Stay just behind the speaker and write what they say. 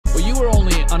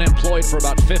unemployed for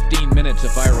about 15 minutes,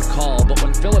 if I recall. But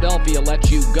when Philadelphia lets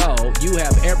you go, you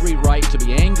have every right to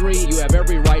be angry. You have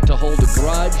every right to hold a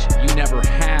grudge. You never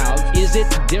have. Is it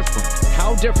different?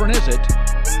 How different is it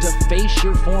to face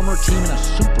your former team in a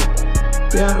Super Bowl?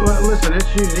 Yeah, well, listen,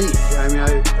 it's unique. I mean,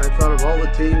 I thought of all the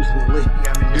teams in the league.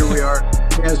 I mean, here we are,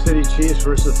 Kansas City Chiefs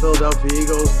versus Philadelphia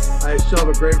Eagles. I still have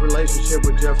a great relationship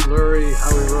with Jeff Lurie,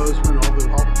 Howie Roseman,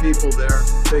 all the people there.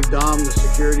 Big Dom, the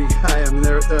security guy. I mean,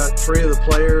 three of the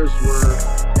players were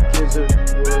kids that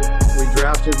we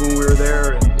drafted when we were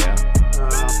there. And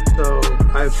so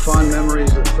I have fond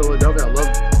memories of Philadelphia.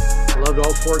 I loved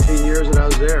all 14 years that I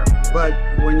was there. But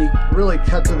when you really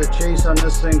cut to the chase on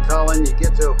this thing, Collin, you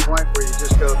get to a point where you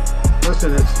just go,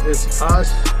 listen, it's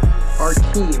us, our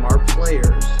team, our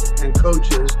players and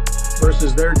coaches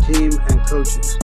versus their team and coaches.